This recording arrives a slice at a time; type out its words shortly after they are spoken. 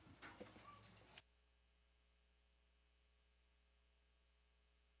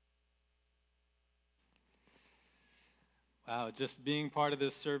Wow, just being part of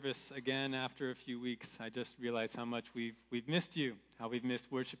this service again after a few weeks, I just realized how much we've missed you, how we've missed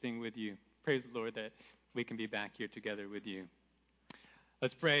worshiping with you. Praise the Lord that we can be back here together with you.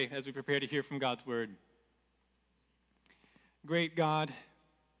 Let's pray as we prepare to hear from God's word. Great God,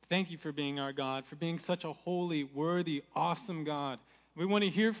 thank you for being our God, for being such a holy, worthy, awesome God. We want to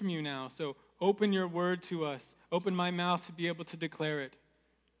hear from you now, so open your word to us. Open my mouth to be able to declare it.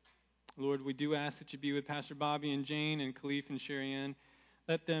 Lord, we do ask that you be with Pastor Bobby and Jane and Khalif and Sherry Ann.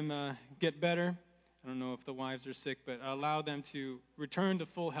 Let them get better. I don't know if the wives are sick, but allow them to return to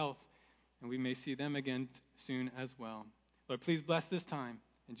full health, and we may see them again soon as well. Lord, please bless this time.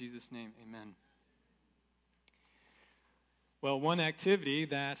 In Jesus' name, amen. Well, one activity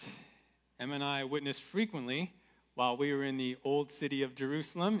that Em and I witnessed frequently while we were in the old city of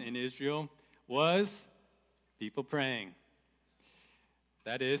Jerusalem in Israel was people praying.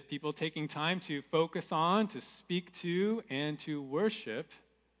 That is, people taking time to focus on, to speak to, and to worship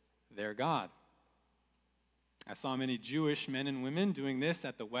their God. I saw many Jewish men and women doing this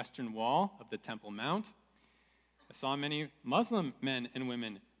at the western wall of the Temple Mount. I saw many Muslim men and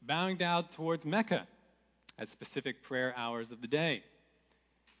women bowing down towards Mecca at specific prayer hours of the day.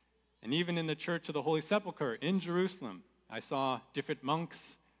 And even in the Church of the Holy Sepulchre in Jerusalem, I saw different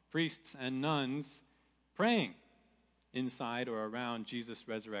monks, priests, and nuns praying inside or around Jesus'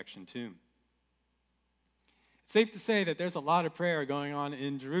 resurrection tomb. It's safe to say that there's a lot of prayer going on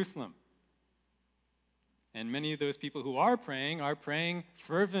in Jerusalem. And many of those people who are praying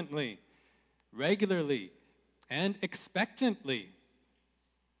fervently, regularly, and expectantly.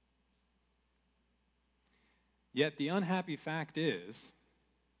 Yet the unhappy fact is,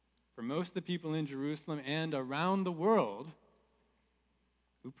 for most of the people in Jerusalem and around the world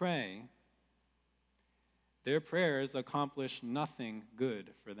who pray, their prayers accomplish nothing good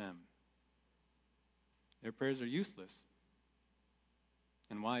for them. Their prayers are useless.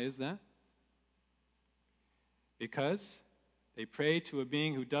 And why is that? Because they pray to a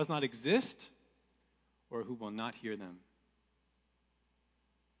being who does not exist or who will not hear them.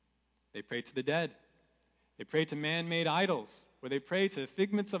 They pray to the dead. They pray to man-made idols, or they pray to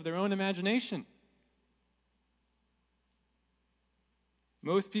figments of their own imagination.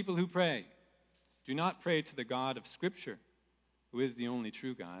 Most people who pray do not pray to the God of Scripture, who is the only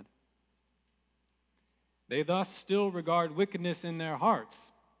true God. They thus still regard wickedness in their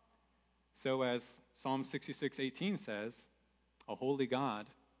hearts. So as Psalm 66:18 says, a holy God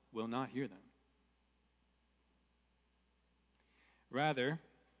will not hear them. Rather,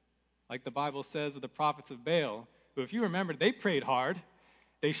 like the Bible says of the prophets of Baal, who, if you remember, they prayed hard.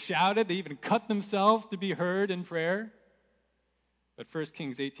 They shouted. They even cut themselves to be heard in prayer. But 1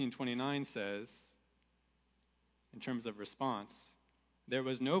 Kings 18:29 says, in terms of response, there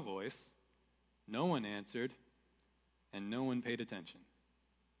was no voice, no one answered, and no one paid attention.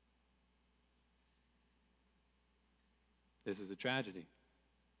 This is a tragedy.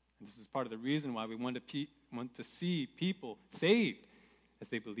 And this is part of the reason why we want to see people saved as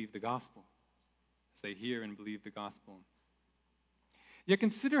they believe the gospel, as they hear and believe the gospel. Yet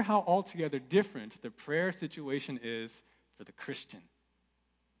consider how altogether different the prayer situation is for the Christian.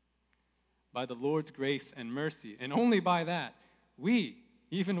 By the Lord's grace and mercy, and only by that,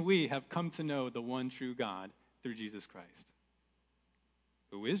 even we, have come to know the one true God through Jesus Christ.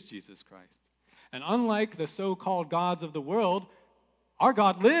 Who is Jesus Christ? And unlike the so-called gods of the world, our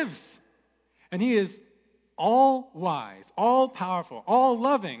God lives. And he is all wise, all powerful, all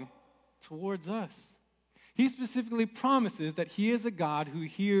loving towards us. He specifically promises that he is a God who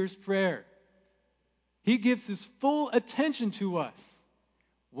hears prayer. He gives his full attention to us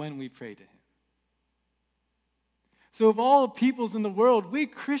when we pray to him. So of all peoples in the world, we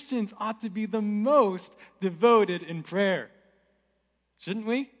Christians ought to be the most devoted in prayer. Shouldn't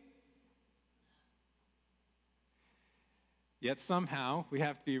we? Yet somehow, we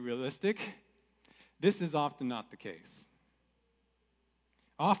have to be realistic. This is often not the case.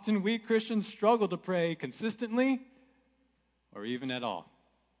 Often we Christians struggle to pray consistently or even at all.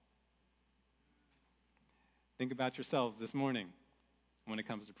 Think about yourselves this morning when it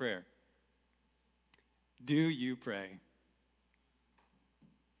comes to prayer. Do you pray?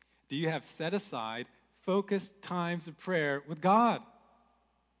 Do you have set aside, focused times of prayer with God?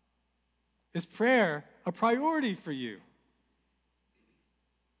 Is prayer a priority for you?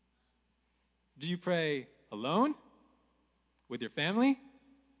 Do you pray alone? With your family?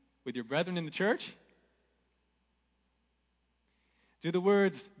 With your brethren in the church? Do the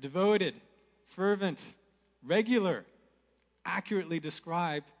words devoted, fervent, regular accurately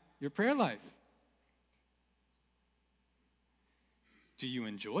describe your prayer life? Do you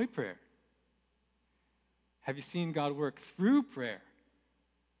enjoy prayer? Have you seen God work through prayer?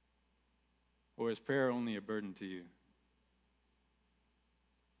 Or is prayer only a burden to you?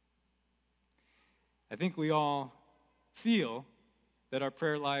 I think we all feel that our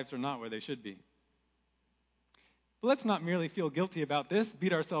prayer lives are not where they should be. But let's not merely feel guilty about this,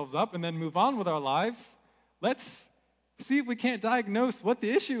 beat ourselves up, and then move on with our lives. Let's see if we can't diagnose what the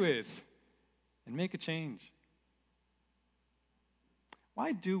issue is and make a change.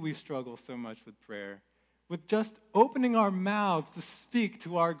 Why do we struggle so much with prayer, with just opening our mouths to speak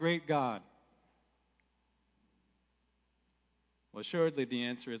to our great God? Well, assuredly, the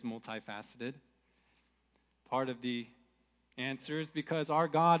answer is multifaceted. Part of the answer is because our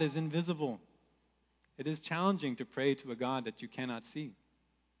God is invisible. It is challenging to pray to a God that you cannot see.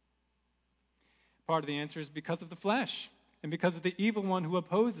 Part of the answer is because of the flesh and because of the evil one who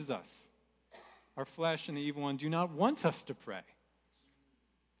opposes us. Our flesh and the evil one do not want us to pray.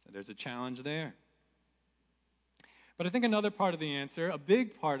 So there's a challenge there. But I think another part of the answer, a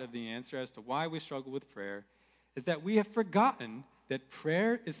big part of the answer as to why we struggle with prayer, is that we have forgotten that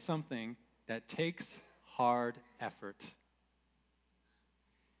prayer is something that takes hard effort.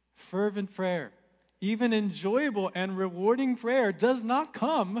 Fervent prayer, even enjoyable and rewarding prayer, does not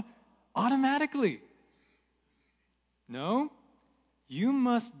come automatically. No, you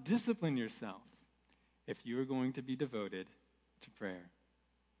must discipline yourself if you are going to be devoted to prayer.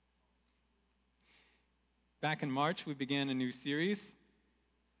 Back in March, we began a new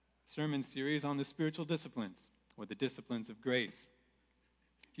sermon series on the spiritual disciplines, or the disciplines of grace.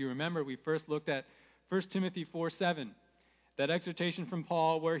 If you remember, we first looked at 1 Timothy 4:7, that exhortation from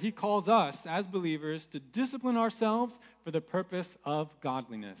Paul where he calls us as believers to discipline ourselves for the purpose of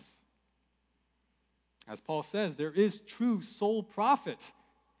godliness. As Paul says, there is true soul profit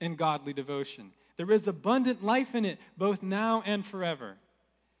in godly devotion. There is abundant life in it, both now and forever.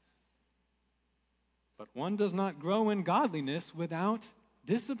 But one does not grow in godliness without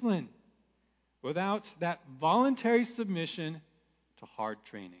discipline, without that voluntary submission to hard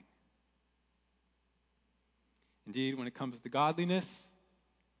training. Indeed, when it comes to godliness,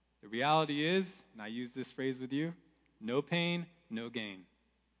 the reality is, and I use this phrase with you, no pain, no gain.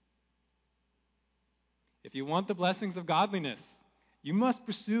 If you want the blessings of godliness, you must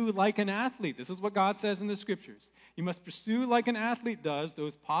pursue like an athlete. This is what God says in the Scriptures. You must pursue like an athlete does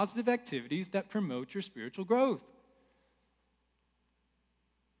those positive activities that promote your spiritual growth.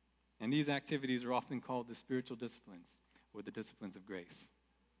 And these activities are often called the spiritual disciplines, or the disciplines of grace.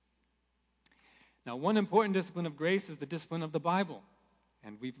 Now, one important discipline of grace is the discipline of the Bible,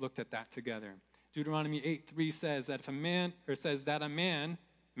 and we've looked at that together. Deuteronomy 8:3 says that a man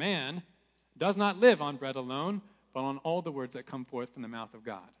does not live on bread alone, but on all the words that come forth from the mouth of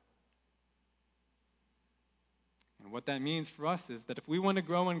God. And what that means for us is that if we want to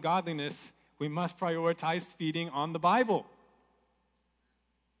grow in godliness, we must prioritize feeding on the Bible.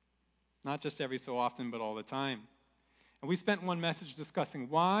 Not just every so often, but all the time. And we spent one message discussing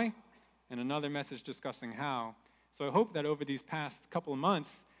why, and another message discussing how. So I hope that over these past couple of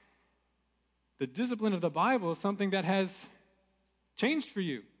months, the discipline of the Bible is something that has changed for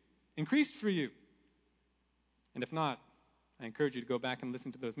you, increased for you. And if not, I encourage you to go back and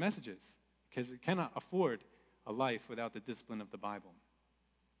listen to those messages, because you cannot afford a life without the discipline of the Bible.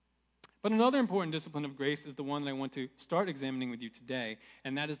 But another important discipline of grace is the one that I want to start examining with you today,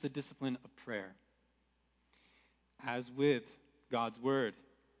 and that is the discipline of prayer. As with God's Word,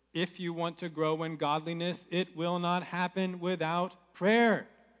 if you want to grow in godliness, it will not happen without prayer.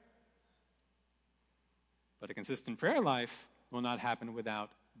 But a consistent prayer life will not happen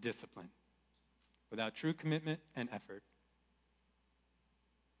without discipline, without true commitment and effort.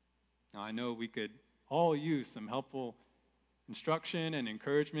 Now, I know we could all use some helpful instruction and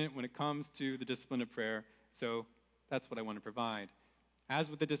encouragement when it comes to the discipline of prayer, so that's what I want to provide. As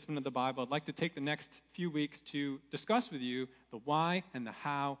with the discipline of the Bible, I'd like to take the next few weeks to discuss with you the why and the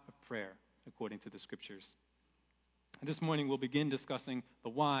how of prayer according to the Scriptures. And this morning we'll begin discussing the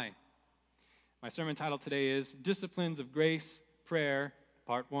why. My sermon title today is Disciplines of Grace, Prayer,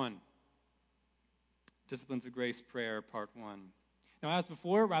 Part 1. Disciplines of Grace, Prayer, Part 1. Now, as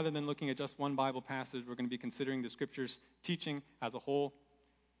before, rather than looking at just one Bible passage, we're going to be considering the Scriptures' teaching as a whole,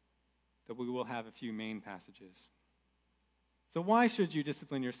 that we will have a few main passages. So why should you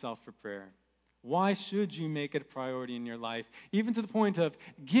discipline yourself for prayer? Why should you make it a priority in your life, even to the point of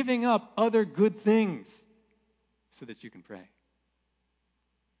giving up other good things so that you can pray?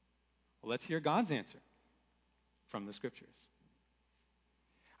 Well, let's hear God's answer from the Scriptures.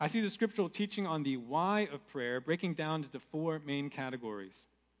 I see the scriptural teaching on the why of prayer breaking down into four main categories.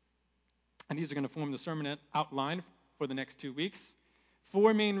 And these are going to form the sermon outline for the next 2 weeks.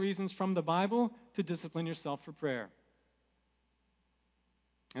 4 main reasons from the Bible to discipline yourself for prayer.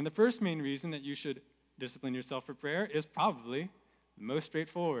 And the first main reason that you should discipline yourself for prayer is probably the most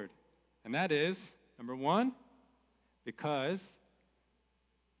straightforward. And that is, number one, because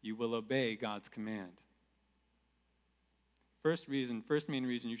you will obey God's command. First main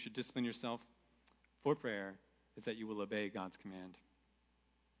reason you should discipline yourself for prayer is that you will obey God's command.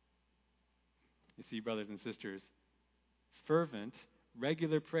 You see, brothers and sisters, fervent,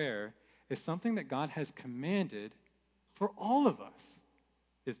 regular prayer is something that God has commanded for all of us,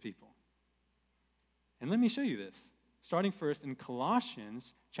 his people. And let me show you this, starting first in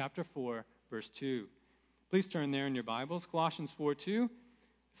Colossians chapter 4, verse 2. Please turn there in your Bibles, Colossians 4:2.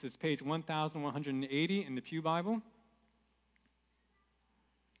 This is page 1180 in the Pew Bible.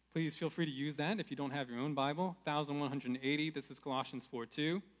 Please feel free to use that if you don't have your own Bible. 1180, this is Colossians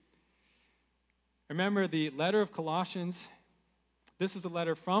 4:2. Remember, the letter of Colossians, this is a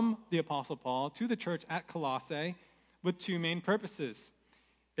letter from the Apostle Paul to the church at Colossae with two main purposes.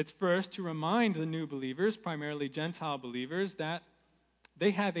 It's first to remind the new believers, primarily Gentile believers, that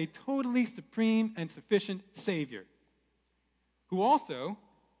they have a totally supreme and sufficient Savior, who also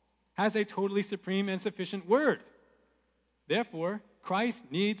has a totally supreme and sufficient Word. Therefore, Christ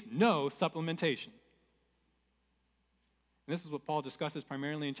needs no supplementation. And this is what Paul discusses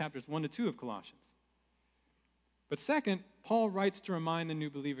primarily in chapters 1 to 2 of Colossians. But second, Paul writes to remind the new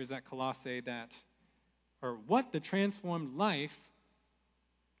believers at Colossae what the transformed life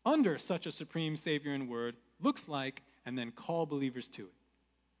under such a supreme Savior and Word looks like, and then call believers to it.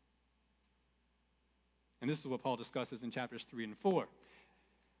 And this is what Paul discusses in chapters 3 and 4,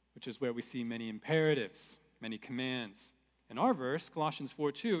 which is where we see many imperatives, many commands. And our verse, Colossians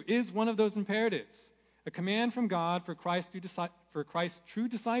 4:2, is one of those imperatives, a command from God for Christ's true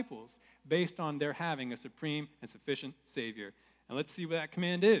disciples based on their having a supreme and sufficient Savior. And let's see what that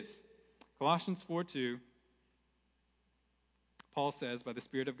command is. Colossians 4:2, Paul says, by the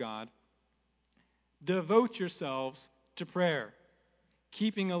Spirit of God, devote yourselves to prayer,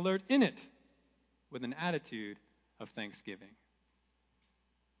 keeping alert in it with an attitude of thanksgiving.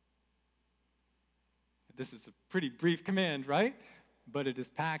 This is a pretty brief command, right? But it is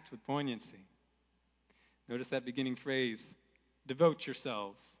packed with poignancy. Notice that beginning phrase, devote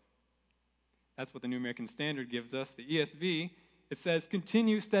yourselves. That's what the New American Standard gives us. The ESV, it says,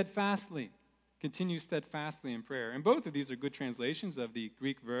 continue steadfastly. Continue steadfastly in prayer. And both of these are good translations of the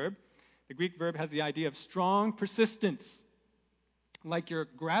Greek verb. The Greek verb has the idea of strong persistence, like you're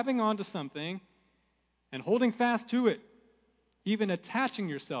grabbing onto something and holding fast to it, even attaching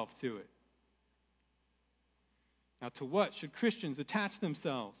yourself to it. Now, to what should Christians attach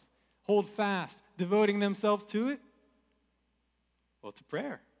themselves, hold fast, devoting themselves to it? Well, to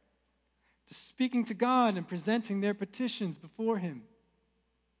prayer, to speaking to God and presenting their petitions before Him.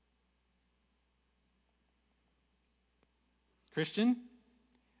 Christian,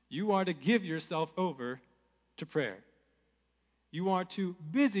 you are to give yourself over to prayer. You are to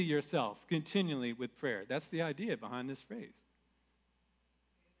busy yourself continually with prayer. That's the idea behind this phrase.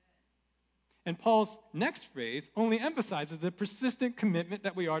 And Paul's next phrase only emphasizes the persistent commitment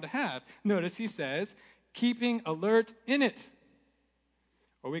that we are to have. Notice he says, keeping alert in it.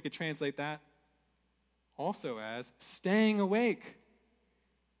 Or we could translate that also as staying awake,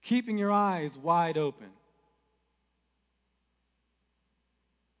 keeping your eyes wide open.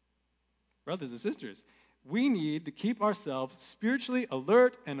 Brothers and sisters, we need to keep ourselves spiritually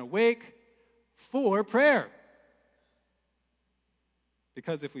alert and awake for prayer.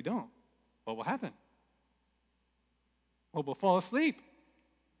 Because if we don't, what will happen? Well, we'll fall asleep.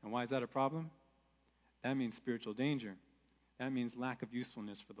 And why is that a problem? That means spiritual danger. That means lack of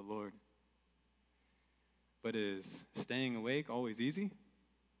usefulness for the Lord. But is staying awake always easy?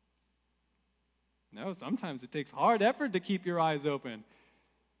 No, sometimes it takes hard effort to keep your eyes open.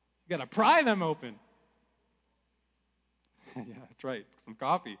 You got to pry them open. Yeah, that's right. Some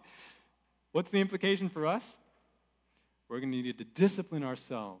coffee. What's the implication for us? We're going to need to discipline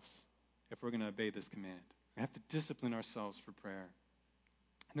ourselves if we're going to obey this command. We have to discipline ourselves for prayer.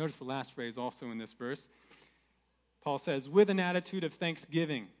 Notice the last phrase also in this verse. Paul says, with an attitude of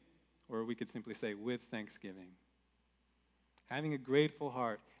thanksgiving, or we could simply say, with thanksgiving. Having a grateful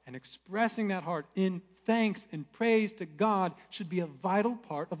heart and expressing that heart in thanks and praise to God should be a vital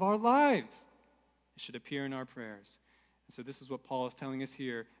part of our lives. It should appear in our prayers. And so this is what Paul is telling us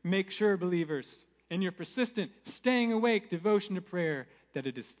here. Make sure, believers, in your persistent, staying awake devotion to prayer, that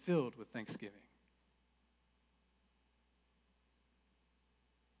it is filled with thanksgiving.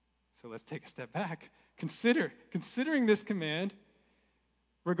 So let's take a step back. Considering this command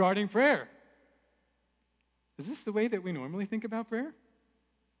regarding prayer. Is this the way that we normally think about prayer?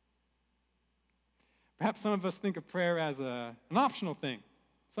 Perhaps some of us think of prayer as an optional thing,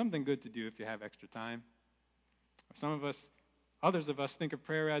 something good to do if you have extra time. Or others of us think of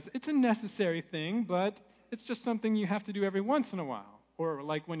prayer as it's a necessary thing, but it's just something you have to do every once in a while, or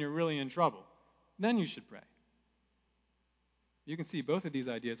like when you're really in trouble. Then you should pray. You can see both of these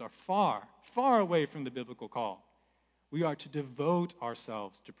ideas are far, far away from the biblical call. We are to devote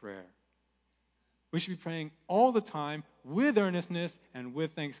ourselves to prayer. We should be praying all the time with earnestness and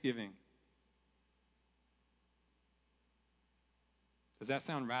with thanksgiving. Does that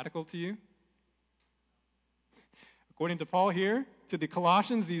sound radical to you? According to Paul here, to the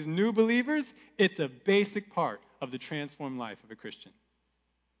Colossians, these new believers, it's a basic part of the transformed life of a Christian.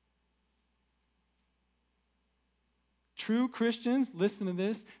 True Christians, listen to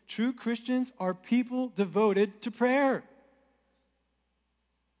this, true Christians are people devoted to prayer.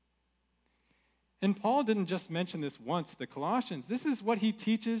 And Paul didn't just mention this once to the Colossians. This is what he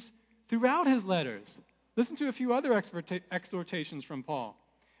teaches throughout his letters. Listen to a few other exhortations from Paul.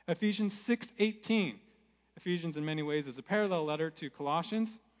 Ephesians 6:18. Ephesians, in many ways, is a parallel letter to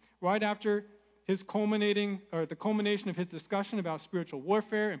Colossians. Right after the culmination of his discussion about spiritual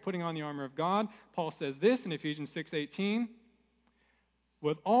warfare and putting on the armor of God, Paul says this in Ephesians 6:18.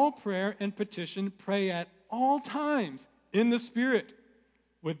 With all prayer and petition, pray at all times in the Spirit,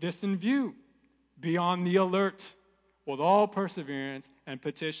 with this in view. Be on the alert with all perseverance and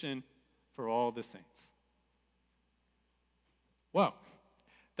petition for all the saints. Well,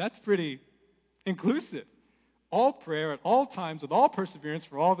 that's pretty inclusive. All prayer at all times with all perseverance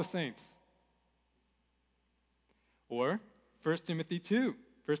for all the saints. Or 1 Timothy 2.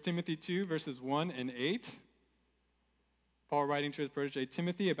 1 Timothy 2, verses 1 and 8. Paul writing to his protege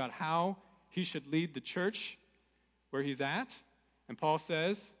Timothy about how he should lead the church where he's at. And Paul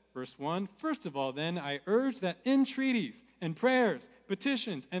says, verse 1, first of all, then, I urge that entreaties and prayers,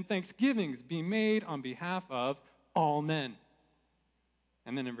 petitions, and thanksgivings be made on behalf of all men.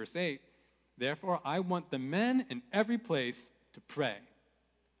 And then in verse 8, therefore I want the men in every place to pray,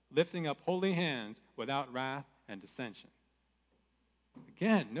 lifting up holy hands without wrath and dissension.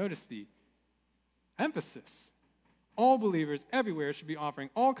 Again, notice the emphasis. All believers everywhere should be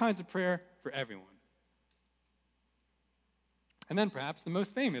offering all kinds of prayer for everyone. And then perhaps the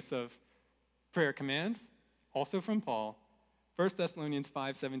most famous of prayer commands, also from Paul, 1 Thessalonians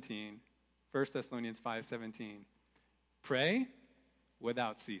 5:17. 1 Thessalonians 5:17. Pray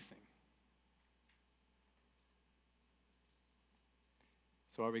without ceasing.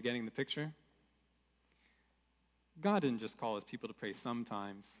 So are we getting the picture? God didn't just call his people to pray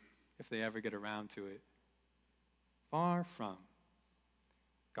sometimes, if they ever get around to it. Far from.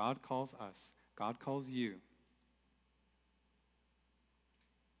 God calls us. God calls you.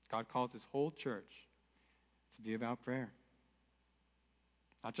 God calls his whole church to be about prayer.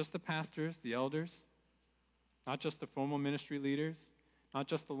 Not just the pastors, the elders, not just the formal ministry leaders, not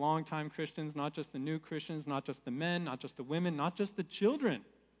just the longtime Christians, not just the new Christians, not just the men, not just the women, not just the children.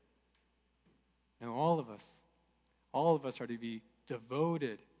 No, all of us are to be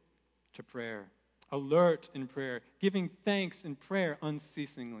devoted to prayer, alert in prayer, giving thanks in prayer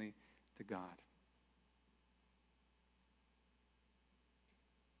unceasingly to God.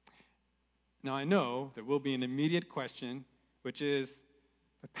 Now, I know there will be an immediate question, which is,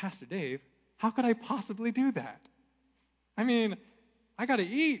 but Pastor Dave, how could I possibly do that? I mean, I got to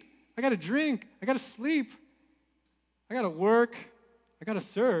eat, I got to drink, I got to sleep, I got to work, I got to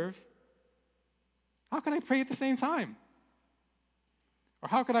serve. How can I pray at the same time? Or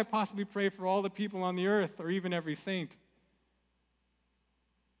how could I possibly pray for all the people on the earth, or even every saint?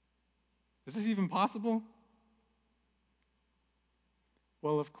 Is this even possible?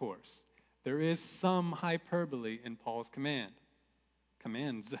 Well, of course. There is some hyperbole in Paul's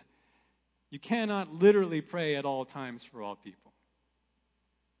commands. You cannot literally pray at all times for all people.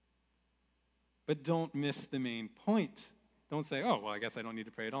 But don't miss the main point. Don't say, oh, well, I guess I don't need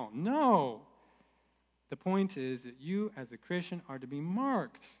to pray at all. No. The point is that you as a Christian are to be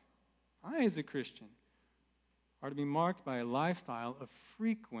marked. I as a Christian are to be marked by a lifestyle of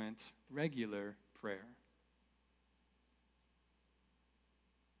frequent, regular prayer.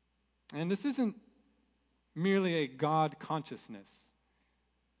 And this isn't merely a God consciousness.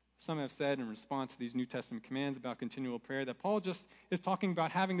 Some have said in response to these New Testament commands about continual prayer that Paul just is talking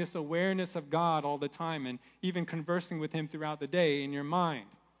about having this awareness of God all the time and even conversing with him throughout the day in your mind.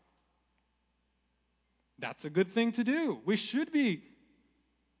 That's a good thing to do. We should be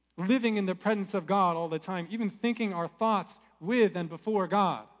living in the presence of God all the time, even thinking our thoughts with and before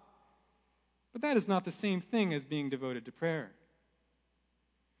God. But that is not the same thing as being devoted to prayer.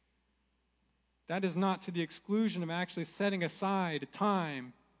 That is not to the exclusion of actually setting aside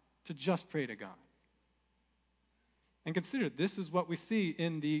time to just pray to God. And consider, this is what we see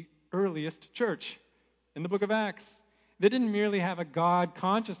in the earliest church, in the book of Acts. They didn't merely have a God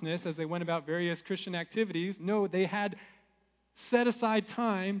consciousness as they went about various Christian activities. No, they had set aside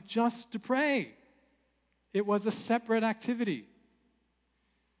time just to pray. It was a separate activity.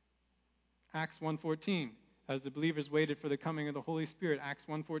 Acts 1:14, as the believers waited for the coming of the Holy Spirit, Acts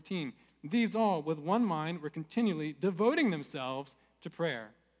 1:14. These all, with one mind, were continually devoting themselves to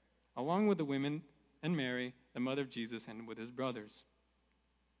prayer, along with the women and Mary, the mother of Jesus, and with his brothers.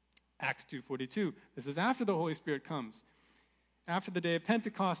 Acts 2:42. This is after the Holy Spirit comes. After the day of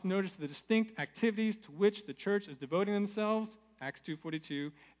Pentecost, notice the distinct activities to which the church is devoting themselves. Acts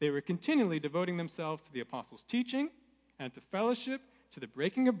 2:42. They were continually devoting themselves to the apostles' teaching and to fellowship, to the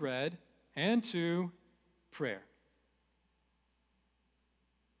breaking of bread, and to prayer.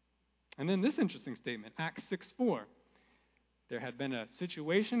 And then this interesting statement, Acts 6:4. There had been a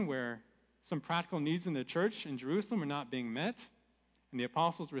situation where some practical needs in the church in Jerusalem were not being met. And the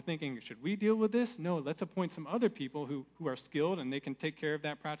apostles were thinking, should we deal with this? No, let's appoint some other people who are skilled and they can take care of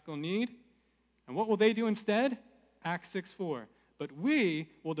that practical need. And what will they do instead? Acts 6:4. But we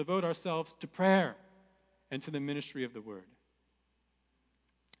will devote ourselves to prayer and to the ministry of the word.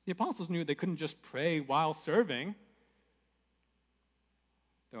 The apostles knew they couldn't just pray while serving.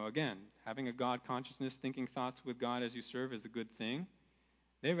 Though again, having a God consciousness, thinking thoughts with God as you serve is a good thing.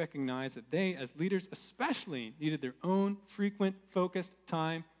 They recognized that they, as leaders especially, needed their own frequent, focused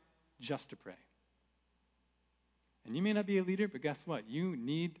time just to pray. And you may not be a leader, but guess what? You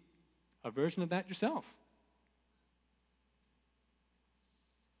need a version of that yourself.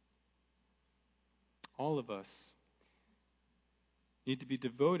 All of us need to be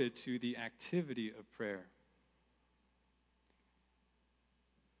devoted to the activity of prayer.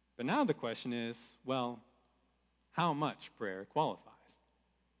 But now the question is, well, how much prayer qualifies?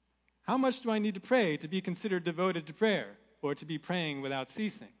 How much do I need to pray to be considered devoted to prayer or to be praying without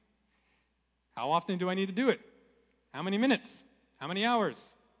ceasing? How often do I need to do it? How many minutes? How many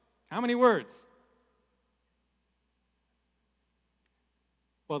hours? How many words?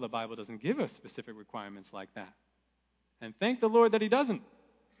 Well, the Bible doesn't give us specific requirements like that. And thank the Lord that he doesn't.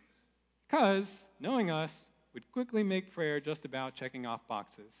 Because, knowing us, we'd quickly make prayer just about checking off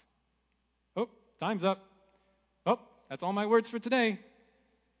boxes. Oh, time's up. Oh, that's all my words for today.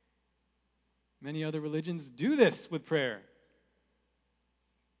 Many other religions do this with prayer.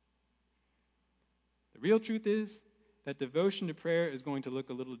 The real truth is that devotion to prayer is going to look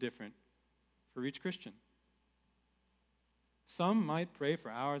a little different for each Christian. Some might pray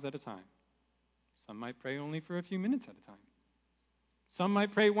for hours at a time. Some might pray only for a few minutes at a time. Some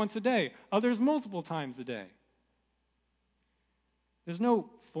might pray once a day, others multiple times a day. There's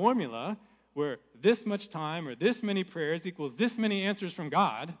no formula where this much time or this many prayers equals this many answers from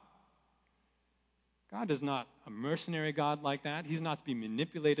God. God is not a mercenary God like that. He's not to be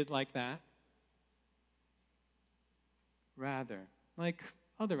manipulated like that. Rather, like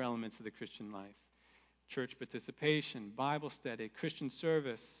other elements of the Christian life, church participation, Bible study, Christian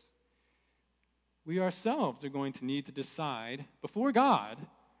service, we ourselves are going to need to decide before God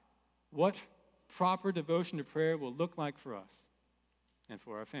what proper devotion to prayer will look like for us and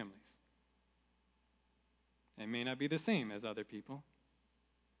for our families. It may not be the same as other people.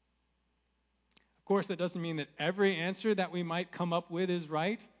 Of course, that doesn't mean that every answer that we might come up with is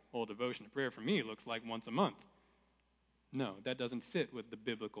right. Well, devotion to prayer for me looks like once a month. No, that doesn't fit with the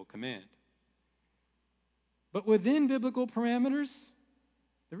biblical command. But within biblical parameters,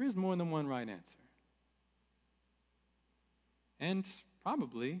 there is more than one right answer. And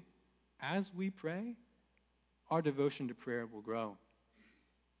probably, as we pray, our devotion to prayer will grow.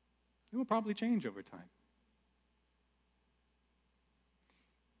 It will probably change over time.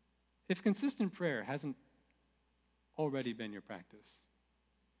 If consistent prayer hasn't already been your practice,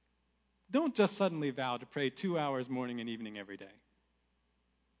 don't just suddenly vow to pray 2 hours morning and evening every day.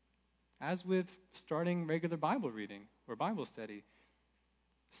 As with starting regular Bible reading or Bible study,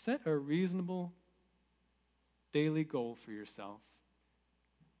 set a reasonable daily goal for yourself.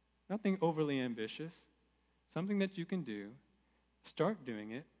 Nothing overly ambitious, something that you can do. Start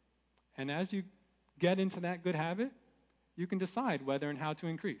doing it, and as you get into that good habit, you can decide whether and how to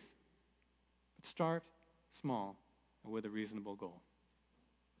increase. But start small and with a reasonable goal.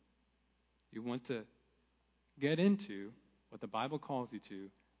 You want to get into what the Bible calls you to,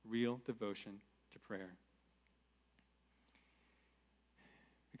 real devotion to prayer.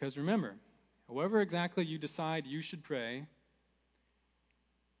 Because remember, however exactly you decide you should pray,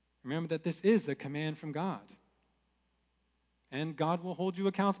 remember that this is a command from God. And God will hold you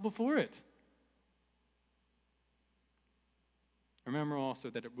accountable for it. Remember also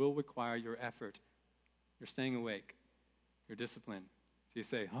that it will require your effort, your staying awake, your discipline. So you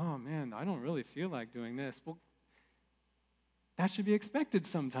say, oh man, I don't really feel like doing this. Well, that should be expected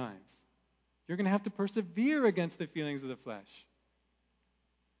sometimes. You're going to have to persevere against the feelings of the flesh.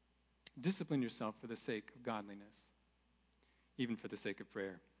 Discipline yourself for the sake of godliness, even for the sake of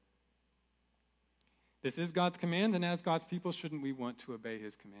prayer. This is God's command, and as God's people, shouldn't we want to obey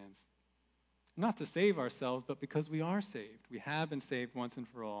his commands? Not to save ourselves, but because we are saved. We have been saved once and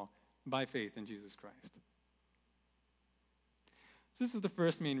for all by faith in Jesus Christ. So this is the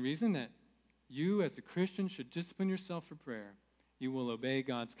first main reason that you as a Christian should discipline yourself for prayer. You will obey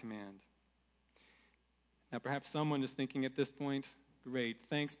God's command. Now perhaps someone is thinking at this point, great,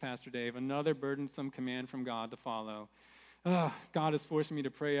 thanks Pastor Dave, another burdensome command from God to follow. God is forcing me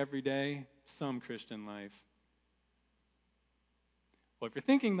to pray every day, some Christian life. Well, if you're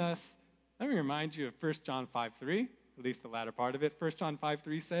thinking thus, let me remind you of 1 John 5:3, at least the latter part of it. 1 John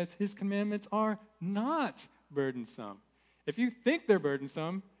 5:3 says, his commandments are not burdensome. If you think they're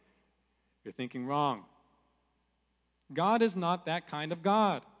burdensome, you're thinking wrong. God is not that kind of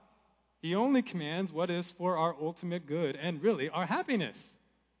God. He only commands what is for our ultimate good and really our happiness.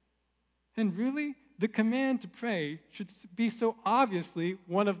 And really, the command to pray should be so obviously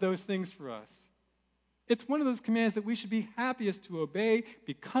one of those things for us. It's one of those commands that we should be happiest to obey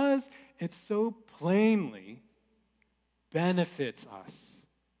because it so plainly benefits us.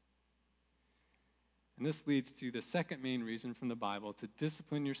 And this leads to the second main reason from the Bible to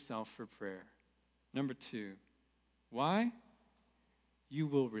discipline yourself for prayer. Number 2, why? You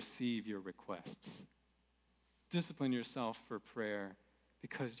will receive your requests. Discipline yourself for prayer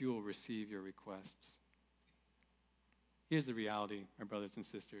because you will receive your requests. Here's the reality, my brothers and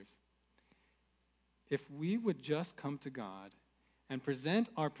sisters. If we would just come to God and present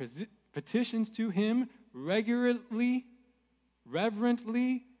our petitions to him regularly,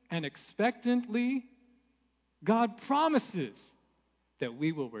 reverently, and expectantly, God promises that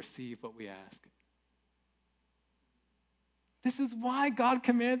we will receive what we ask. This is why God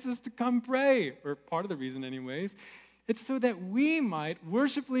commands us to come pray, or part of the reason anyways. It's so that we might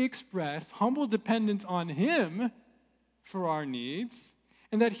worshipfully express humble dependence on him for our needs,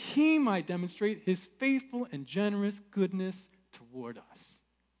 and that he might demonstrate his faithful and generous goodness toward us.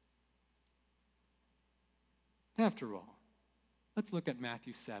 After all, let's look at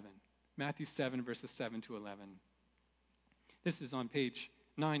Matthew 7. Matthew 7, verses 7 to 11. This is on page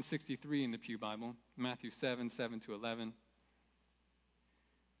 963 in the Pew Bible. Matthew 7, 7 to 11.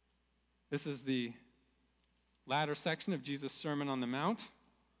 This is the latter section of Jesus' Sermon on the Mount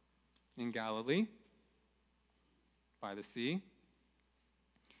in Galilee by the sea.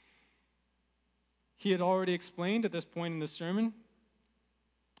 He had already explained at this point in the sermon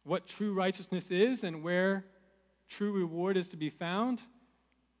what true righteousness is and where true reward is to be found,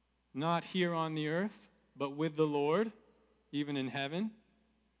 not here on the earth, but with the Lord, even in heaven.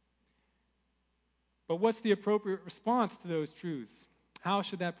 But what's the appropriate response to those truths? How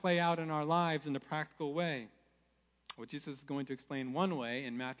should that play out in our lives in a practical way? Well, Jesus is going to explain one way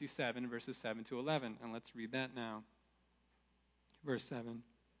in Matthew 7, verses 7 to 11. And let's read that now. Verse 7.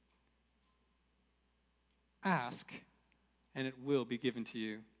 Ask, and it will be given to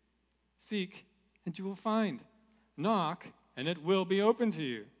you. Seek, and you will find. Knock, and it will be open to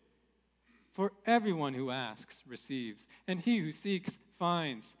you. For everyone who asks receives, and he who seeks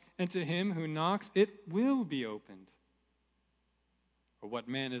finds, and to him who knocks it will be opened. Or what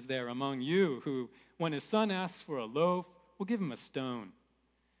man is there among you who, when his son asks for a loaf, will give him a stone?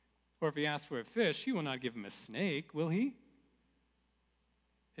 Or if he asks for a fish, he will not give him a snake, will he?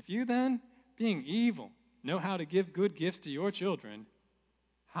 If you then, being evil, know how to give good gifts to your children,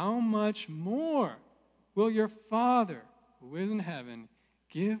 how much more will your Father who is in heaven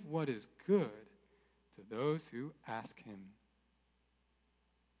give what is good to those who ask him?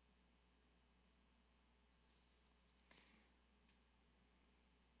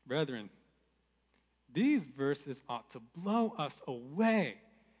 Brethren, these verses ought to blow us away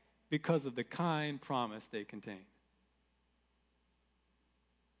because of the kind promise they contain.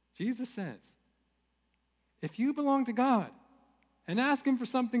 Jesus says, if you belong to God and ask him for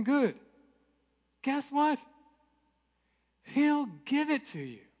something good, guess what? He'll give it to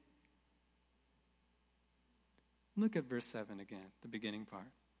you. Look at verse 7 again, the beginning part.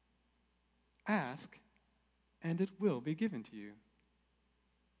 Ask, and it will be given to you.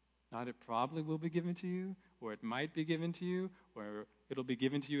 Not it probably will be given to you, or it might be given to you, or it'll be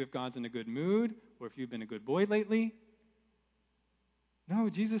given to you if God's in a good mood, or if you've been a good boy lately. No,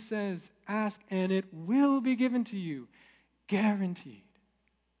 Jesus says, ask and it will be given to you. Guaranteed.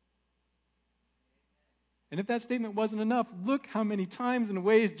 And if that statement wasn't enough, look how many times and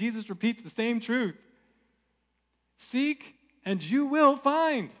ways Jesus repeats the same truth. Seek and you will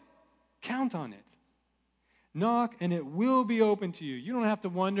find. Count on it. Knock, and it will be open to you. You don't have to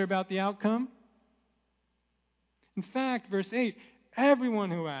wonder about the outcome. In fact, verse 8,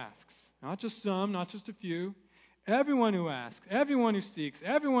 everyone who asks, not just some, not just a few, everyone who asks, everyone who seeks,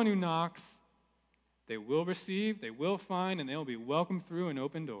 everyone who knocks, they will receive, they will find, and they will be welcomed through an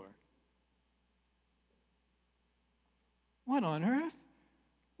open door. What on earth?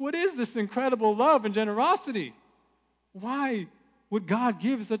 What is this incredible love and generosity? Why would God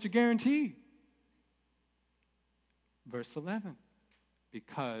give such a guarantee? Verse 11,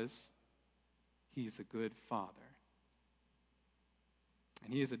 because he's a good father.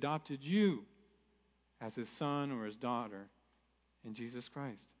 And he has adopted you as his son or his daughter in Jesus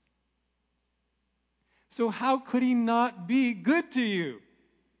Christ. So how could he not be good to you?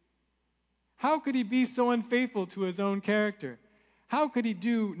 How could he be so unfaithful to his own character? How could he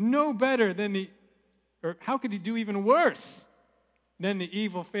do no better than how could he do even worse than the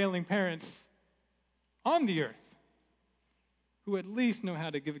evil, failing parents on the earth, who at least know how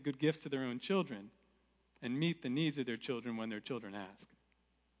to give good gifts to their own children and meet the needs of their children when their children ask?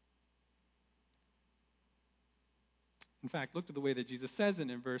 In fact, look at the way that Jesus says it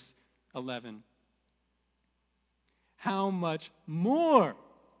in verse 11. How much more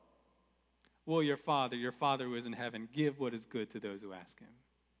will your Father who is in heaven, give what is good to those who ask him?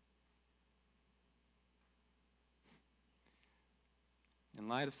 In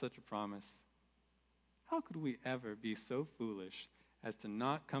light of such a promise, how could we ever be so foolish as to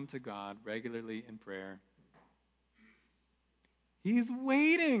not come to God regularly in prayer? He's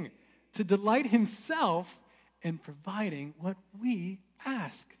waiting to delight himself in providing what we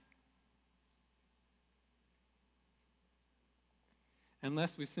ask.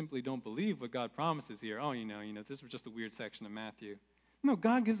 Unless we simply don't believe what God promises here. Oh, this was just a weird section of Matthew. No,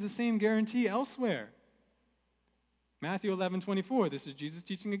 God gives the same guarantee elsewhere. Matthew 11:24. This is Jesus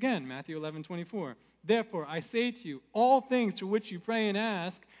teaching again. Matthew 11:24. Therefore, I say to you, all things for which you pray and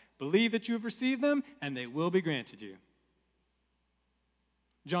ask, believe that you have received them, and they will be granted you.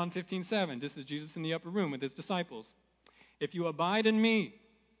 John 15:7. This is Jesus in the upper room with his disciples. If you abide in me,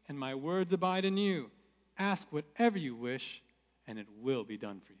 and my words abide in you, ask whatever you wish, and it will be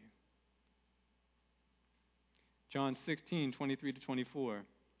done for you. John 16:23-24.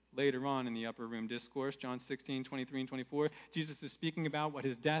 Later on in the upper room discourse, John 16:23 and 24, Jesus is speaking about what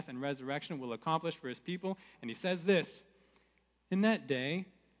his death and resurrection will accomplish for his people, and he says this, in that day,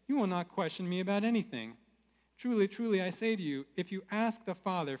 you will not question me about anything. Truly, truly, I say to you, if you ask the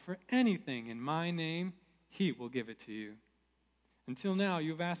Father for anything in my name, he will give it to you. Until now,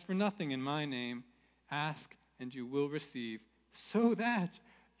 you have asked for nothing in my name. Ask, and you will receive, so that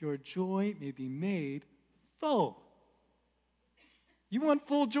your joy may be made full. You want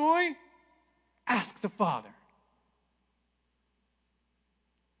full joy? Ask the Father.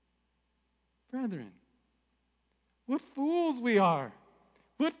 Brethren, what fools we are.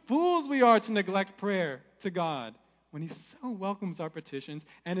 What fools we are to neglect prayer to God when he so welcomes our petitions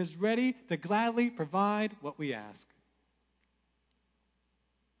and is ready to gladly provide what we ask.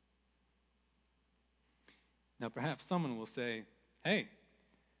 Now, perhaps someone will say, hey,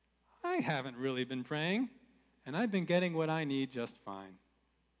 I haven't really been praying, and I've been getting what I need just fine.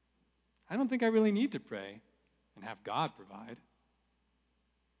 I don't think I really need to pray and have God provide.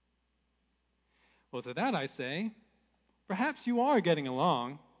 Well, to that I say, perhaps you are getting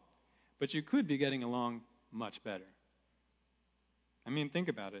along, but you could be getting along much better. I mean, think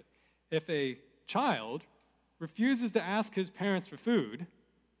about it. If a child refuses to ask his parents for food,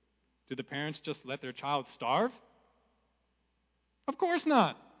 do the parents just let their child starve? Of course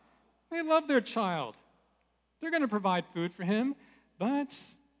not. They love their child. They're going to provide food for him, but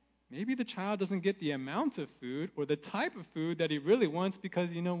maybe the child doesn't get the amount of food or the type of food that he really wants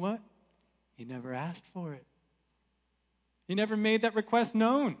because, you know what? He never asked for it. He never made that request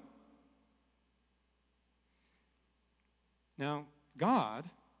known. Now, God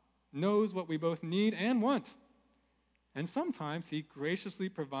knows what we both need and want. And sometimes he graciously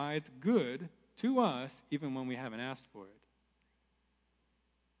provides good to us even when we haven't asked for it.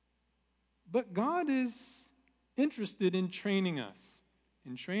 But God is interested in training us,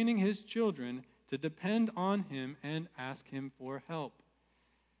 in training his children to depend on him and ask him for help.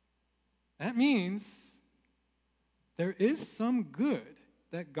 That means there is some good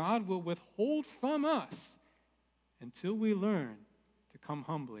that God will withhold from us until we learn to come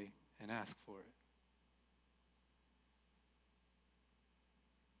humbly and ask for it.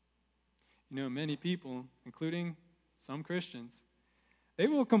 Many people, including some Christians, they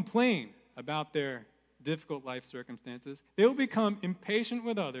will complain about their difficult life circumstances. They will become impatient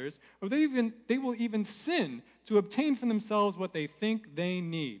with others, or they will even sin to obtain for themselves what they think they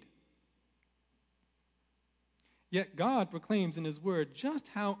need. Yet God proclaims in his word just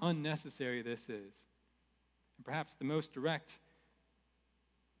how unnecessary this is. And perhaps the most direct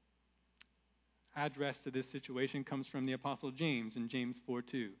address to this situation comes from the Apostle James in James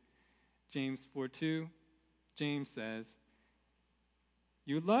 4:2. James 4:2, James says,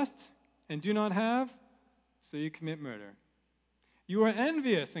 "You lust and do not have, so you commit murder. You are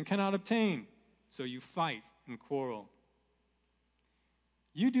envious and cannot obtain, so you fight and quarrel.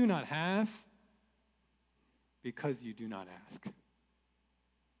 You do not have because you do not ask."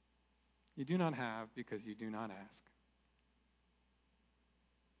 You do not have because you do not ask.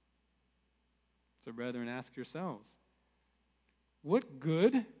 So, brethren, ask yourselves, what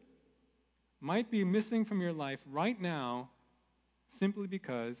good might be missing from your life right now simply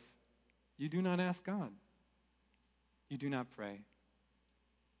because you do not ask God? You do not pray.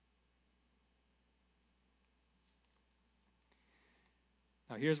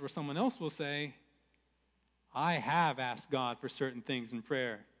 Now, here's where someone else will say, I have asked God for certain things in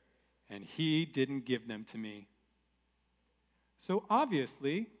prayer, and he didn't give them to me. So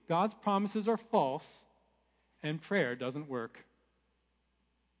obviously, God's promises are false, and prayer doesn't work.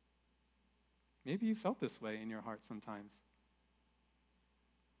 Maybe you felt this way in your heart sometimes.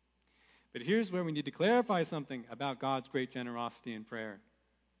 But here's where we need to clarify something about God's great generosity in prayer.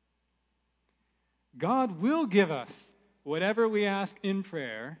 God will give us whatever we ask in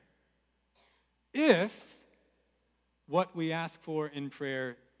prayer if what we ask for in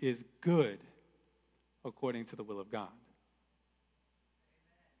prayer is good according to the will of God.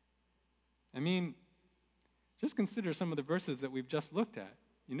 I mean, just consider some of the verses that we've just looked at.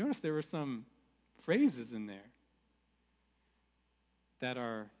 You notice there were some phrases in there that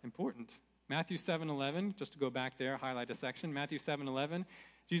are important. Matthew 7:11, just to go back there, highlight a section. Matthew 7:11,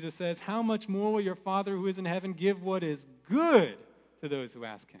 Jesus says, "How much more will your Father who is in heaven give what is good to those who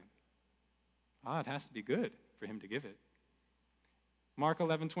ask him?" It has to be good for him to give it. Mark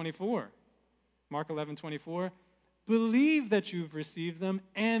 11:24, "Believe that you've received them,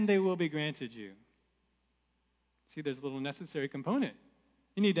 and they will be granted you." See, there's a little necessary component.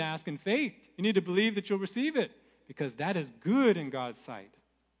 You need to ask in faith. You need to believe that you'll receive it, because that is good in God's sight.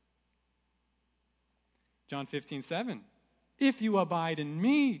 John 15:7, "If you abide in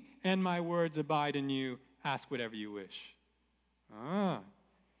me, and my words abide in you, ask whatever you wish."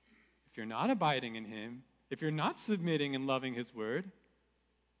 If you're not abiding in him, if you're not submitting and loving his word,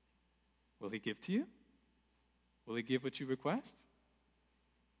 will he give to you? Will he give what you request?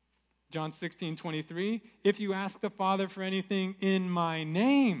 John 16:23, "If you ask the Father for anything in my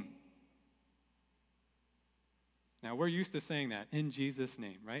name." Now, we're used to saying that, in Jesus'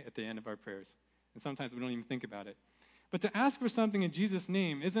 name, right, at the end of our prayers. And sometimes we don't even think about it. But to ask for something in Jesus'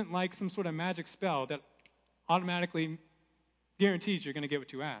 name isn't like some sort of magic spell that automatically guarantees you're going to get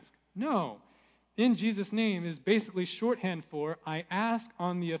what you ask. No. In Jesus' name is basically shorthand for, I ask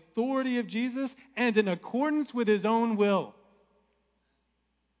on the authority of Jesus and in accordance with his own will.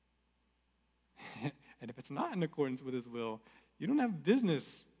 And if it's not in accordance with his will, you don't have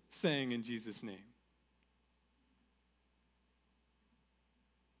business saying in Jesus' name.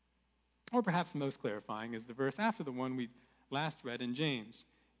 Or perhaps most clarifying is the verse after the one we last read in James.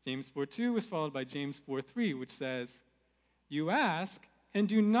 James 4:2 was followed by James 4:3, which says, "You ask and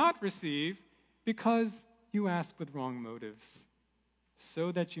do not receive because you ask with wrong motives,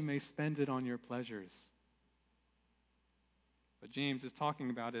 so that you may spend it on your pleasures." What James is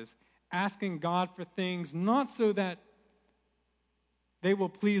talking about is asking God for things not so that they will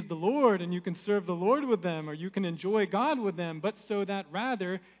please the Lord and you can serve the Lord with them or you can enjoy God with them, but so that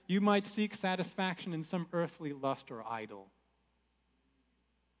rather you might seek satisfaction in some earthly lust or idol.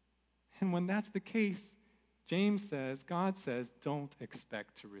 And when that's the case, James says, God says, don't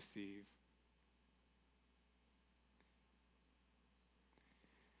expect to receive.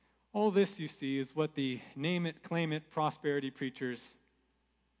 All this, you see, is what the name it, claim it prosperity preachers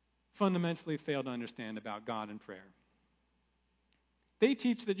fundamentally fail to understand about God and prayer. They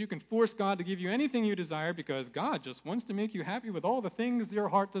teach that you can force God to give you anything you desire because God just wants to make you happy with all the things your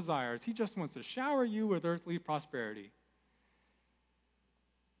heart desires. He just wants to shower you with earthly prosperity.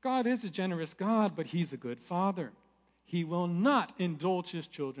 God is a generous God, but he's a good father. He will not indulge his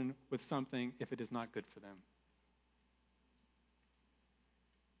children with something if it is not good for them.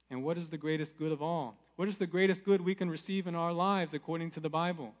 And what is the greatest good of all? What is the greatest good we can receive in our lives according to the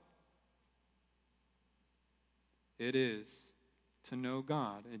Bible? It is to know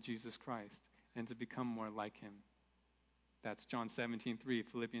God and Jesus Christ and to become more like him. That's John 17:3,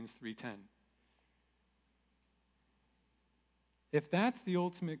 Philippians 3:10. If that's the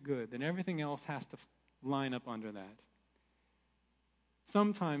ultimate good, then everything else has to line up under that.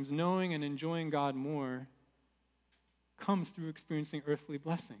 Sometimes knowing and enjoying God more comes through experiencing earthly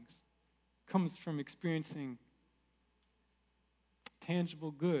blessings, comes from experiencing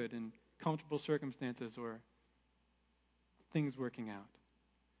tangible good and comfortable circumstances or things working out.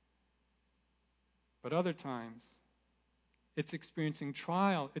 But other times, it's experiencing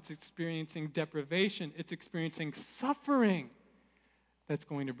trial, it's experiencing deprivation, it's experiencing suffering that's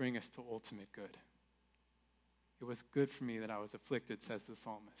going to bring us to ultimate good. It was good for me that I was afflicted, says the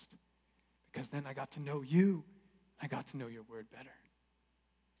psalmist, because then I got to know you. I got to know your word better.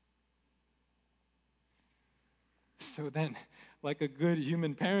 So then, like a good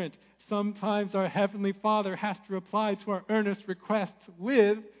human parent, sometimes our Heavenly Father has to reply to our earnest requests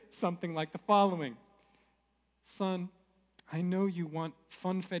with something like the following. Son, I know you want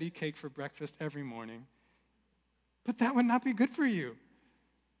funfetti cake for breakfast every morning, but that would not be good for you.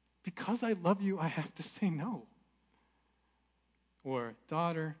 Because I love you, I have to say no. Or,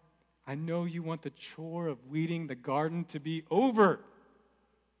 daughter, I know you want the chore of weeding the garden to be over,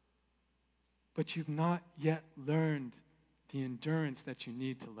 but you've not yet learned the endurance that you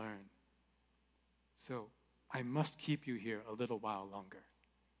need to learn. So I must keep you here a little while longer.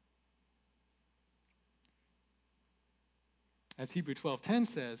 As Hebrews 12:10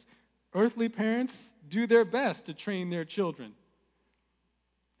 says, earthly parents do their best to train their children.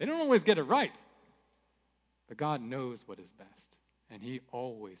 They don't always get it right, but God knows what is best, and He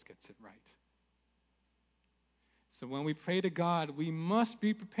always gets it right. So when we pray to God, we must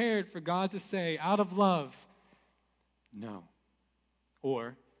be prepared for God to say, out of love, no,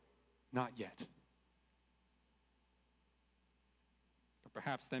 or not yet. But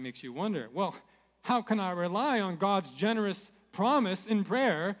perhaps that makes you wonder, well, how can I rely on God's generous promise in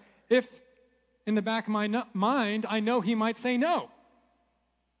prayer if in the back of my mind I know He might say no?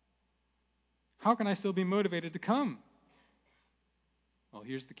 How can I still be motivated to come? Well,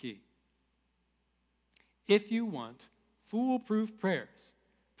 here's the key. If you want foolproof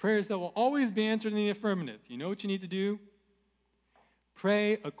prayers that will always be answered in the affirmative, you know what you need to do?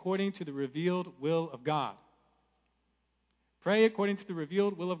 Pray according to the revealed will of God. Pray according to the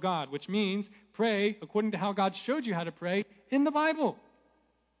revealed will of God, which means pray according to how God showed you how to pray in the Bible.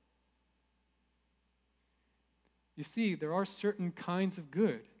 You see, there are certain kinds of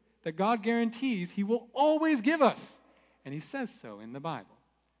good that God guarantees He will always give us, and He says so in the Bible.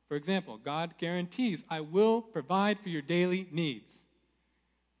 For example, God guarantees, I will provide for your daily needs.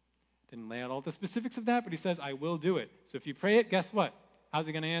 Didn't lay out all the specifics of that, but He says, I will do it. So if you pray it, guess what? How's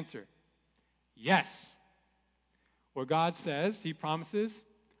He going to answer? Yes. Or God says, He promises,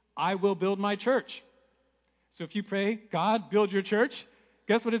 I will build my church. So if you pray, God, build your church,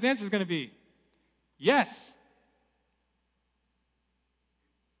 guess what His answer is going to be? Yes.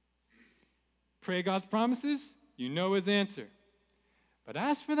 Pray God's promises, you know His answer. But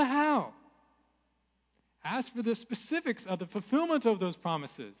as for the how, as for the specifics of the fulfillment of those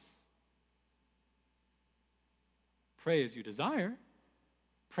promises, pray as you desire,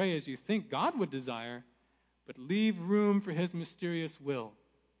 pray as you think God would desire, but leave room for His mysterious will.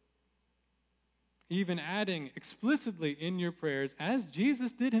 Even adding explicitly in your prayers, as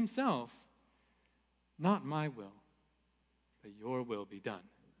Jesus did Himself, not my will, but your will be done.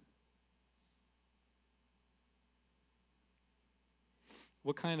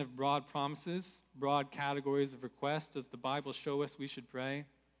 What kind of broad promises, broad categories of requests does the Bible show us we should pray?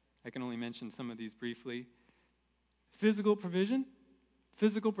 I can only mention some of these briefly. Physical provision,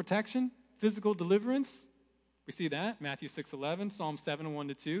 physical protection, physical deliverance. We see that, Matthew 6:11, Psalm 7,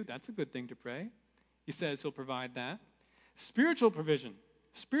 1-2. That's a good thing to pray. He says He'll provide that. Spiritual provision,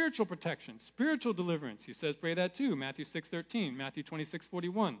 spiritual protection, spiritual deliverance. He says pray that too, Matthew 6:13, Matthew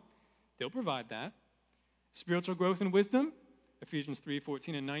 26:41. They'll provide that. Spiritual growth and wisdom, Ephesians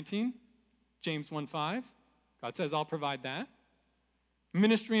 3:14 and 19, James 1:5. God says, I'll provide that.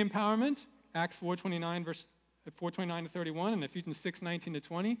 Ministry empowerment, Acts 4:29 verse 4:29-31, and Ephesians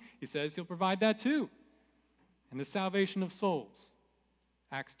 6:19-20. He says He'll provide that too. And the salvation of souls,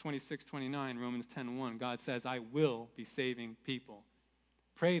 Acts 26:29, Romans 10:1. God says, I will be saving people.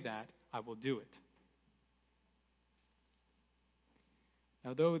 Pray that, I will do it.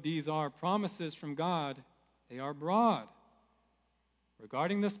 Now, though these are promises from God, they are broad.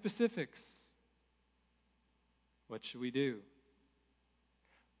 Regarding the specifics, what should we do?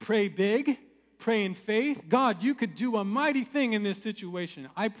 Pray big, pray in faith. God, you could do a mighty thing in this situation.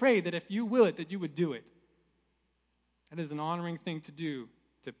 I pray that if you will it, that you would do it. That is an honoring thing to do,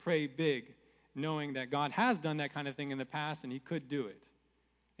 to pray big, knowing that God has done that kind of thing in the past and He could do it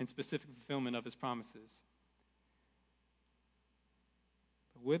in specific fulfillment of His promises.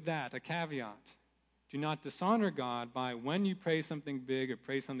 With that, a caveat. Do not dishonor God by when you pray something big or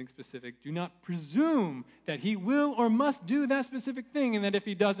pray something specific. Do not presume that he will or must do that specific thing, and that if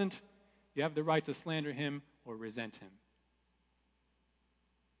he doesn't, you have the right to slander him or resent him.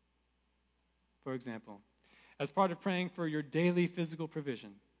 For example, as part of praying for your daily physical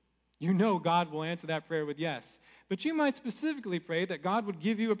provision, you know God will answer that prayer with yes. But you might specifically pray that God would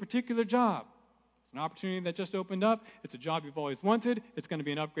give you a particular job. It's an opportunity that just opened up. It's a job you've always wanted. It's going to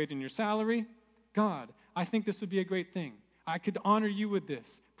be an upgrade in your salary. God, I think this would be a great thing. I could honor you with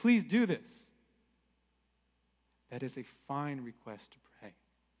this. Please do this. That is a fine request to pray.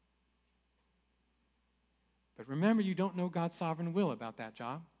 But remember, you don't know God's sovereign will about that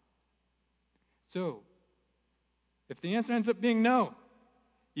job. So, if the answer ends up being no,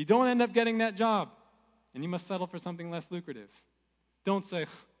 you don't end up getting that job, and you must settle for something less lucrative. Don't say,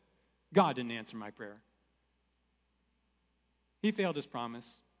 God didn't answer my prayer. He failed his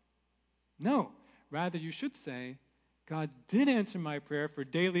promise. No. Rather, you should say, God did answer my prayer for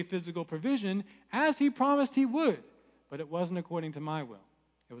daily physical provision as he promised he would, but it wasn't according to my will.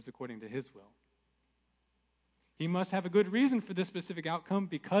 It was according to his will. He must have a good reason for this specific outcome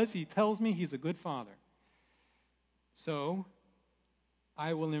because he tells me he's a good father. So,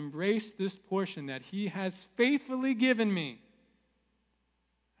 I will embrace this portion that he has faithfully given me,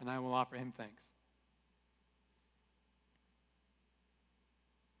 and I will offer him thanks.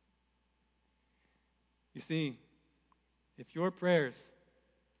 You see, if your prayers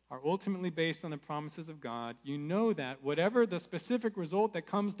are ultimately based on the promises of God, you know that whatever the specific result that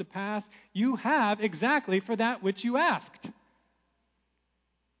comes to pass, you have exactly for that which you asked.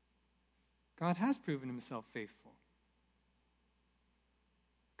 God has proven himself faithful.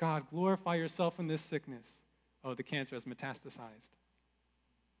 God, glorify yourself in this sickness. Oh, the cancer has metastasized.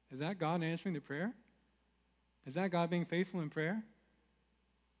 Is that God answering the prayer? Is that God being faithful in prayer?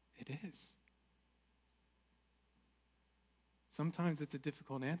 It is. Sometimes it's a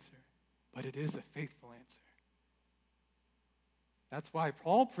difficult answer, but it is a faithful answer. That's why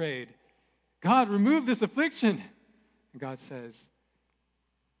Paul prayed, God, remove this affliction. And God says,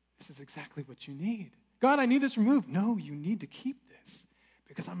 this is exactly what you need. God, I need this removed. No, you need to keep this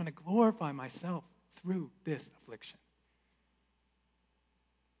because I'm going to glorify myself through this affliction.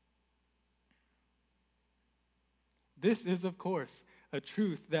 This is, of course, a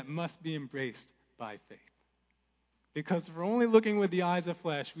truth that must be embraced by faith. Because if we're only looking with the eyes of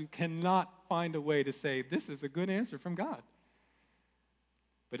flesh, we cannot find a way to say, this is a good answer from God.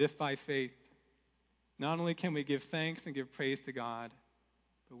 But if by faith, not only can we give thanks and give praise to God,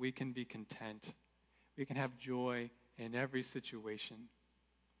 but we can be content. We can have joy in every situation.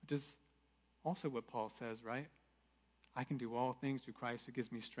 Which is also what Paul says, right? I can do all things through Christ who gives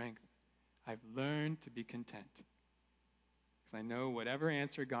me strength. I've learned to be content. Because I know whatever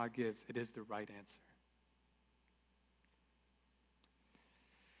answer God gives, it is the right answer.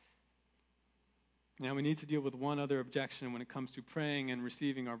 Now we need to deal with one other objection when it comes to praying and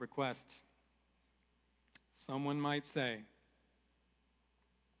receiving our requests. Someone might say,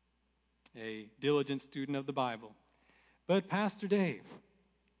 a diligent student of the Bible, but Pastor Dave,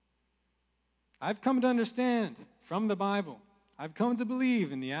 I've come to understand from the Bible, I've come to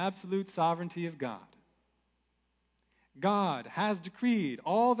believe in the absolute sovereignty of God. God has decreed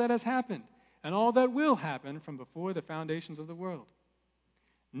all that has happened and all that will happen from before the foundations of the world.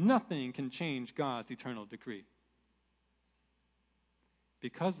 Nothing can change God's eternal decree.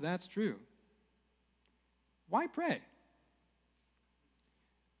 Because that's true, why pray?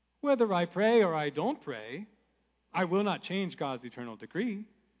 Whether I pray or I don't pray, I will not change God's eternal decree.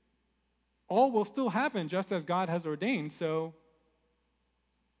 All will still happen just as God has ordained, so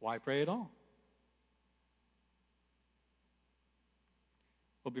why pray at all?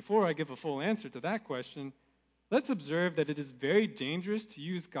 Well, before I give a full answer to that question, let's observe that it is very dangerous to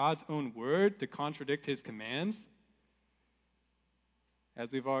use God's own word to contradict his commands.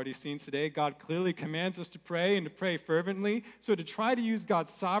 As we've already seen today, God clearly commands us to pray and to pray fervently. So to try to use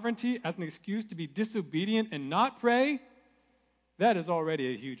God's sovereignty as an excuse to be disobedient and not pray, that is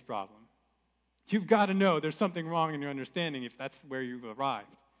already a huge problem. You've got to know there's something wrong in your understanding if that's where you've arrived.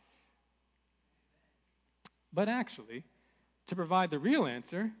 But actually, to provide the real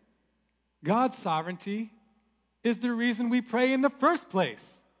answer, God's sovereignty is the reason we pray in the first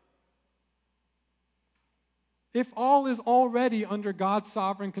place. If all is already under God's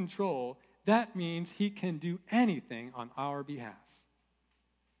sovereign control, that means he can do anything on our behalf.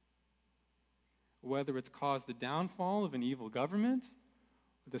 Whether it's caused the downfall of an evil government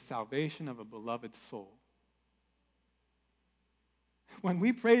or the salvation of a beloved soul. When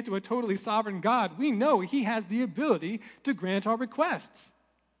we pray to a totally sovereign God, we know he has the ability to grant our requests.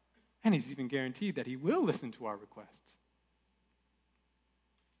 And he's even guaranteed that he will listen to our requests.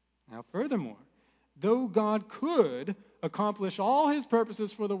 Now, furthermore, though God could accomplish all his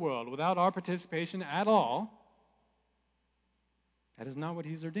purposes for the world without our participation at all, that is not what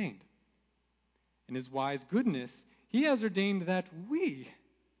he's ordained. In his wise goodness, he has ordained that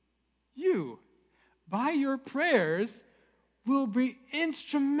you, by your prayers, will be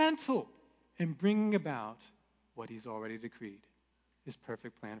instrumental in bringing about what he's already decreed, his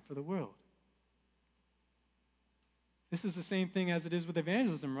perfect plan for the world. This is the same thing as it is with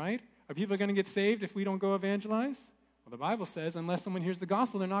evangelism, right? Are people going to get saved if we don't go evangelize? Well, the Bible says unless someone hears the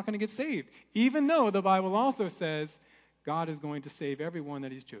gospel, they're not going to get saved. Even though the Bible also says God is going to save everyone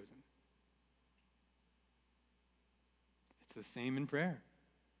that he's chosen. It's the same in prayer.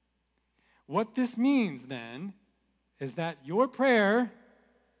 What this means, then, is that your prayer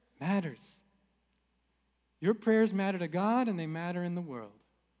matters. Your prayers matter to God, and they matter in the world.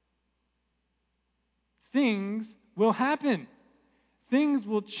 Things will happen. Things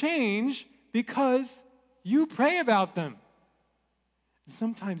will change because you pray about them.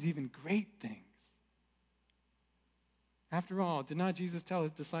 Sometimes even great things. After all, did not Jesus tell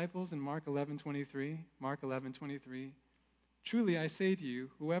his disciples in Mark 11:23, "Truly I say to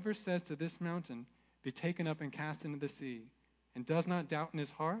you, whoever says to this mountain, 'Be taken up and cast into the sea,' and does not doubt in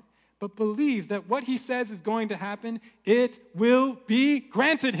his heart, but believes that what he says is going to happen, it will be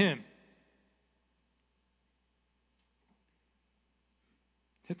granted him."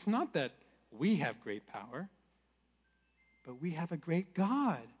 It's not that we have great power, but we have a great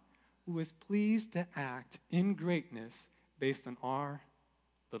God who is pleased to act in greatness based on our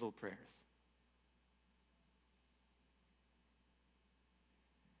little prayers.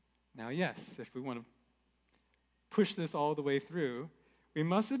 Now, yes, if we want to push this all the way through, we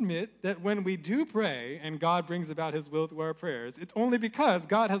must admit that when we do pray and God brings about his will through our prayers, it's only because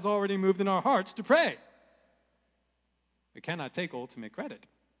God has already moved in our hearts to pray. We cannot take ultimate credit.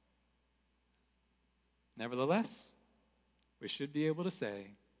 Nevertheless, we should be able to say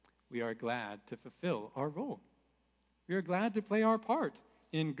we are glad to fulfill our role. We are glad to play our part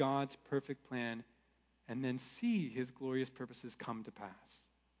in God's perfect plan and then see his glorious purposes come to pass.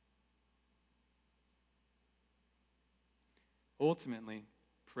 Ultimately,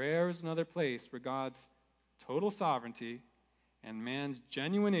 prayer is another place where God's total sovereignty and man's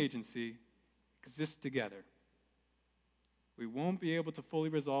genuine agency exist together. We won't be able to fully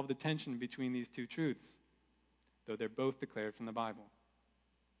resolve the tension between these two truths, though they're both declared from the Bible.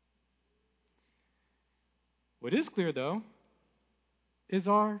 What is clear, though, is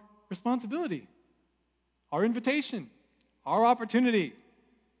our responsibility, our invitation, our opportunity,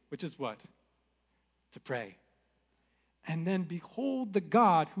 which is what? To pray. And then behold the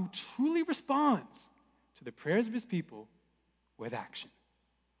God who truly responds to the prayers of his people with action.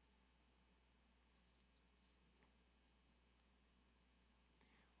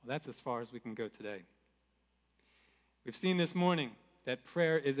 Well, that's as far as we can go today. We've seen this morning that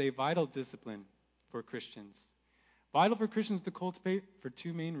prayer is a vital discipline for Christians. Vital for Christians to cultivate for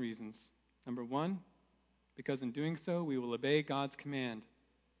two main reasons. Number one, because in doing so, we will obey God's command.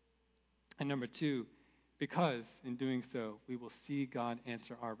 And number two, because in doing so, we will see God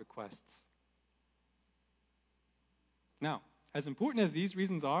answer our requests. Now, as important as these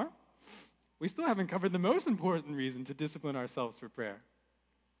reasons are, we still haven't covered the most important reason to discipline ourselves for prayer.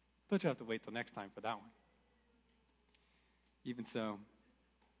 But you'll have to wait till next time for that one. Even so,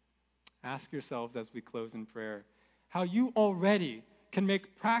 ask yourselves as we close in prayer how you already can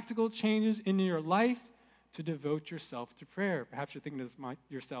make practical changes in your life to devote yourself to prayer. Perhaps you're thinking to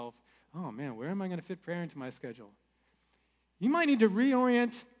yourself, oh man, where am I going to fit prayer into my schedule? You might need to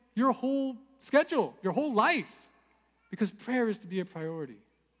reorient your whole schedule, your whole life, because prayer is to be a priority.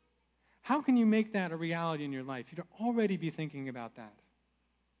 How can you make that a reality in your life? You'd already be thinking about that.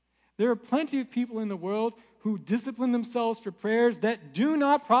 There are plenty of people in the world who discipline themselves for prayers that do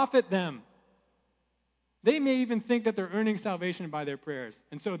not profit them. They may even think that they're earning salvation by their prayers,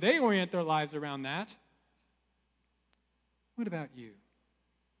 and so they orient their lives around that. What about you?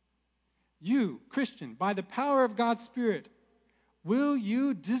 You, Christian, by the power of God's Spirit, will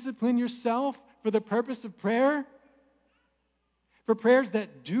you discipline yourself for the purpose of prayer? For prayers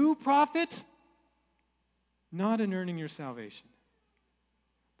that do profit? Not in earning your salvation,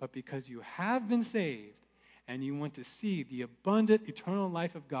 but because you have been saved and you want to see the abundant eternal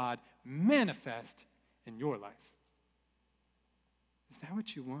life of God manifest in your life. Is that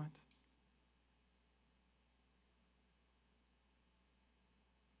what you want?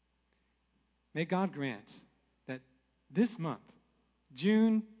 May God grant that this month,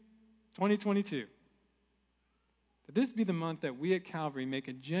 June 2022, But this be the month that we at Calvary make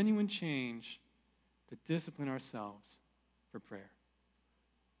a genuine change to discipline ourselves for prayer.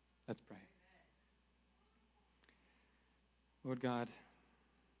 Let's pray. Lord God,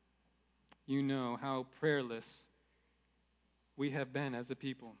 you know how prayerless we have been as a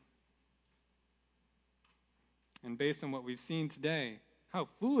people. And based on what we've seen today, how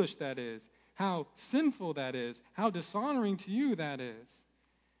foolish that is, how sinful that is, how dishonoring to you that is.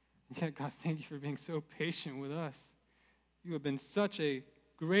 And yet, God, thank you for being so patient with us. You have been such a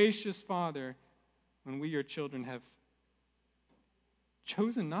gracious Father when we, your children, have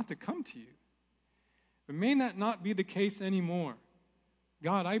chosen not to come to you. But may that not be the case anymore.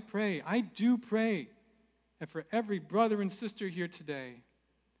 God, I do pray that for every brother and sister here today,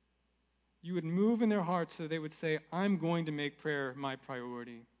 you would move in their hearts so they would say, I'm going to make prayer my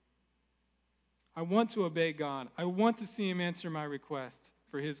priority. I want to obey God. I want to see him answer my request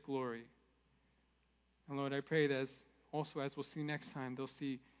for his glory. And Lord, I pray that as we'll see next time, they'll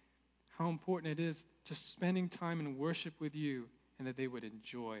see how important it is just spending time in worship with you, and that they would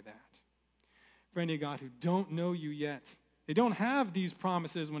enjoy that. For any, God, who don't know you yet, they don't have these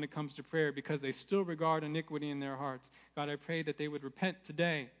promises when it comes to prayer because they still regard iniquity in their hearts. God, I pray that they would repent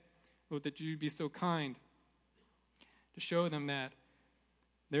today. Lord, that you'd be so kind to show them that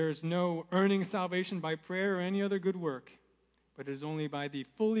there is no earning salvation by prayer or any other good work, but it is only by the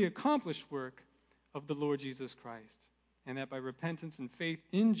fully accomplished work of the Lord Jesus Christ, and that by repentance and faith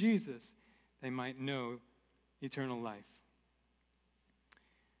in Jesus, they might know eternal life.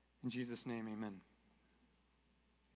 In Jesus' name, amen.